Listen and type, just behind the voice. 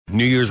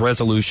New Year's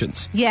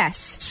resolutions.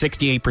 Yes.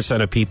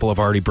 68% of people have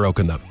already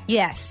broken them.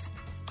 Yes.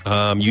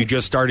 You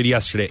just started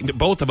yesterday.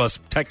 Both of us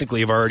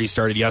technically have already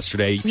started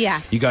yesterday. Yeah.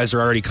 You guys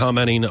are already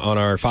commenting on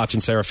our Foch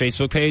and Sarah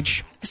Facebook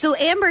page. So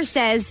Amber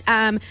says,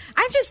 I've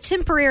just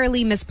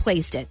temporarily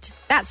misplaced it.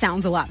 That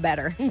sounds a lot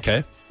better.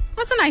 Okay.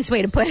 That's a nice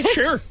way to put it.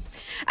 Sure.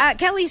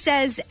 Kelly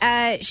says,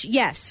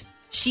 yes,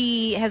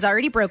 she has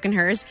already broken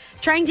hers.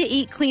 Trying to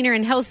eat cleaner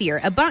and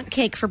healthier. A bundt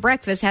cake for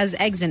breakfast has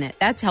eggs in it.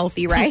 That's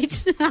healthy,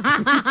 right?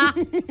 I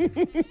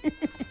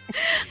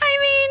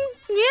mean,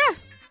 yeah.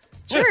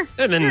 Sure.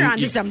 And then you're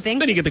onto something.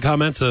 Then you get the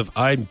comments of,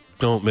 I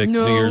don't make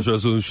New Year's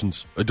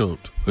resolutions. I don't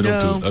do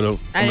it.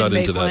 I'm not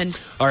into that. One.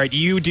 All right.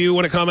 You do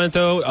want to comment,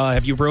 though?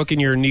 Have you broken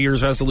your New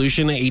Year's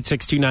resolution?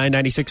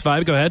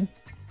 8629965. Go ahead.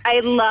 I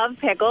love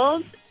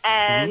pickles,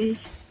 and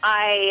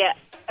I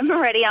am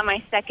already on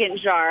my second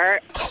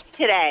jar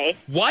today.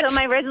 What? So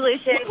my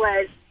resolution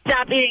was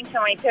stop eating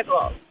so many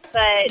pickles.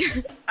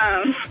 But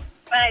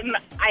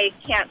I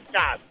can't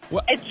stop.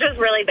 What? It's just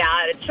really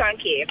bad. It's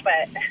chunky,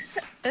 but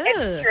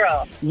it's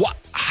true. What?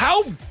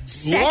 How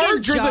Second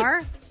large jar?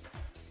 are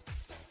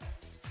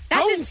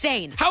That's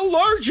insane. How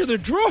large are the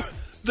drawer?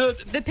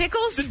 The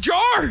pickles? The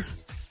jar.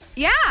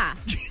 Yeah.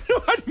 You know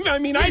what? I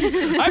mean,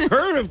 I've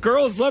heard of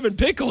girls loving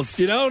pickles,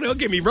 don't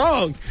get me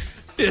wrong,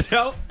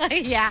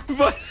 Yeah.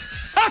 But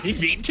I've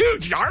eaten 2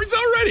 jars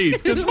already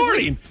this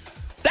morning.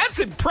 That's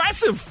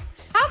impressive.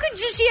 How could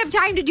she have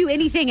time to do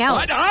anything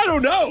else? I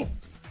don't know.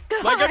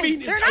 God,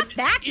 they're not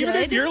that good. Even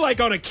if you're like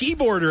on a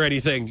keyboard or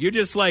anything, you're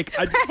just like,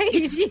 right,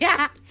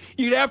 yeah.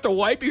 You'd have to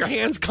wipe your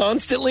hands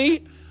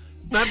constantly.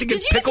 Not to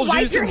get Did you pickle just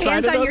wipe juice your inside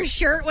hands of on those. your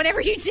shirt whenever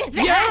you did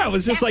that? Yeah, I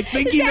was just like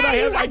thinking that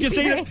I just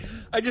ate it.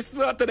 I just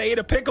thought that I ate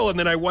a pickle and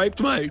then I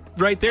wiped my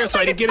right there so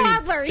Like I didn't get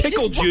toddler. any You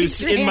pickle just wiped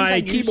juice your in hands my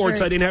on your keyboard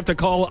so I shirt. didn't have to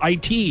call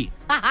IT.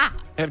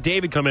 Have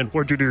David come in.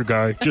 What'd you do,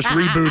 guy? Just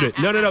reboot it.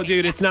 No,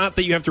 dude. It's not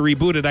that you have to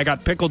reboot it. I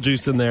got pickle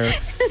juice in there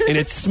and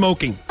it's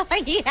smoking.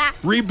 Yeah.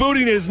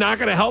 Rebooting it is not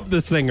going to help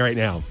this thing right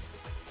now.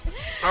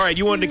 All right,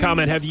 you wanted to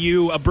comment. Have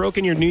you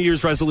broken your New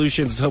Year's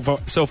resolutions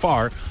so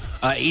far?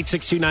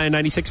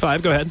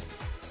 8629965. Go ahead.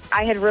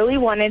 I had really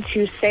wanted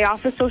to stay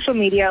off of social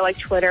media like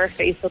Twitter,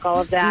 Facebook,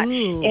 all of that.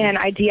 Ooh. And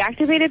I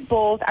deactivated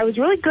both. I was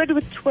really good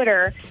with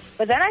Twitter,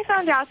 but then I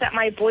found out that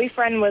my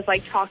boyfriend was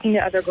like talking to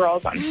other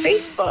girls on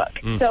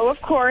Facebook. So,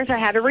 of course, I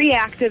had to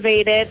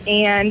reactivate it,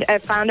 and I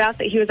found out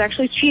that he was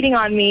actually cheating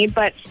on me.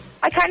 But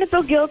I kind of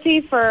feel guilty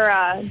for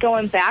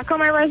going back on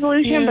my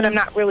resolution, but I'm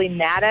not really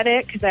mad at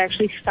it because I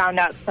actually found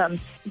out some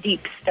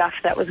deep stuff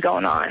that was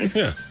going on.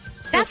 Yeah.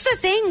 That's the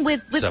thing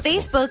with acceptable.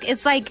 Facebook.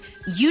 It's like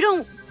you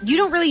don't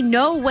really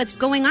know what's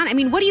going on. I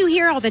mean, what do you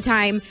hear all the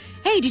time?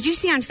 Hey, did you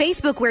see on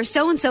Facebook where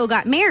so-and-so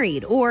got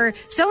married or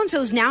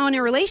so-and-so's now in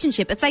a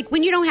relationship? It's like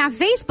when you don't have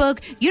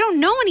Facebook, you don't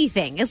know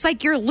anything. It's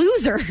like you're a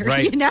loser,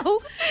 Right.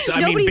 So,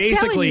 I mean,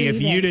 basically, if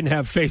you didn't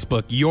have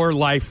Facebook, your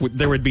life,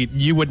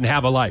 you wouldn't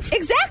have a life.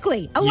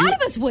 Exactly. A lot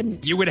of us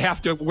wouldn't. You would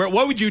have to,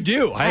 what would you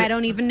do? I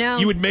don't even know.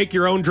 You would make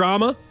your own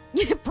drama?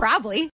 Probably.